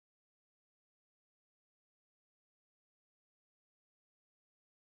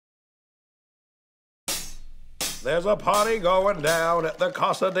There's a party going down at the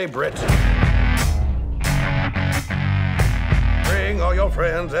Casa de Britt. Bring all your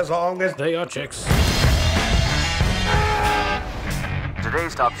friends as long as they are chicks.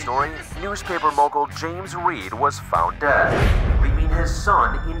 Today's top story, newspaper mogul James Reid was found dead, leaving his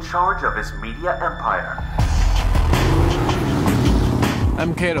son in charge of his media empire.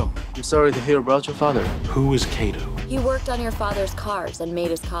 I'm Kato. I'm sorry to hear about your father. Who is Kato? He worked on your father's cars and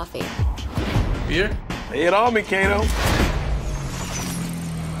made his coffee. Beer? Lay it on me, Kato.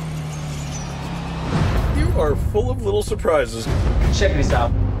 You are full of little surprises. Check this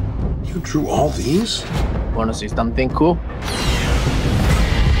out. You drew all these? Wanna see something cool?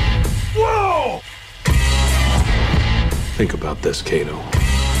 Whoa! Think about this, Kato.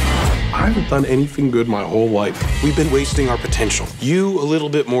 I haven't done anything good my whole life. We've been wasting our potential. You a little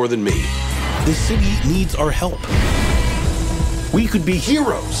bit more than me. The city needs our help. We could be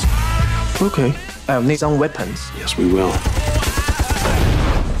heroes. Okay. I'll need some weapons. Yes, we will.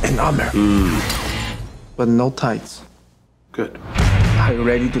 And armor. But no tights. Good. Are you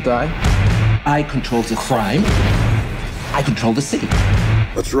ready to die? I control the crime. I control the city.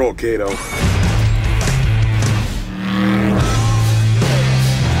 Let's roll, Kato.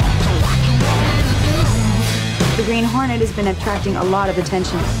 The Green Hornet has been attracting a lot of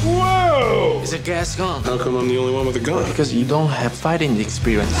attention. Whoa! Is a gas gun? How come I'm the only one with a gun? Because you don't have fighting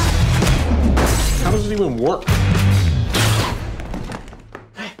experience. How does it even work?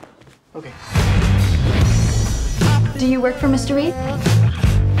 Okay. Do you work for Mr. Reid?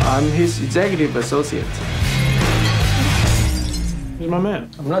 I'm his executive associate. He's my man.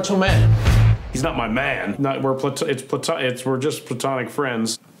 I'm not your man. He's not my man. We're just platonic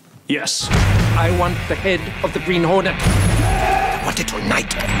friends. Yes. I want the head of the Green Hornet. I want it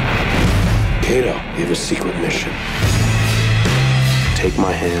tonight. Kato, we have a secret mission. Take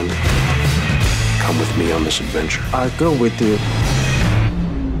my hand. Come with me on this adventure. I'll go with you.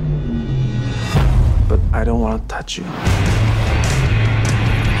 But I don't want to touch you.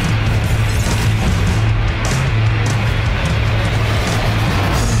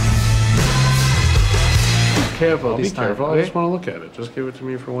 Careful this time. Careful. Okay? I just want to look at it. Just give it to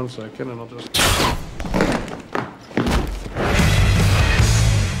me for 1 second and I'll just...